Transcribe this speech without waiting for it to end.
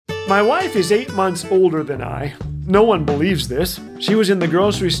My wife is 8 months older than I. No one believes this. She was in the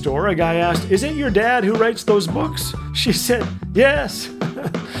grocery store. A guy asked, "Is it your dad who writes those books?" She said, "Yes."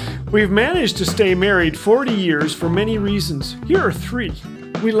 We've managed to stay married 40 years for many reasons. Here are 3.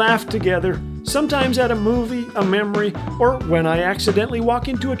 We laugh together, sometimes at a movie, a memory, or when I accidentally walk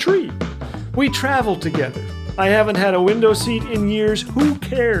into a tree. We travel together. I haven't had a window seat in years. Who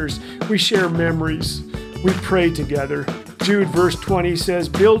cares? We share memories. We pray together. Jude verse 20 says,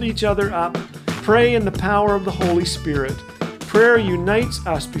 "Build each other up. Pray in the power of the Holy Spirit." Prayer unites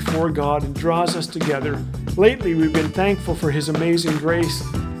us before God and draws us together. Lately, we've been thankful for His amazing grace.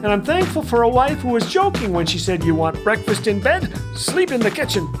 And I'm thankful for a wife who was joking when she said, "You want breakfast in bed? Sleep in the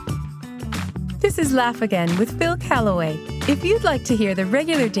kitchen." This is Laugh Again with Phil Callaway. If you'd like to hear the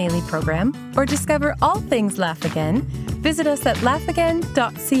regular daily program or discover all things Laugh Again, visit us at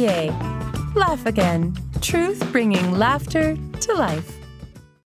laughagain.ca. Laugh Again. Truth bringing laughter to life.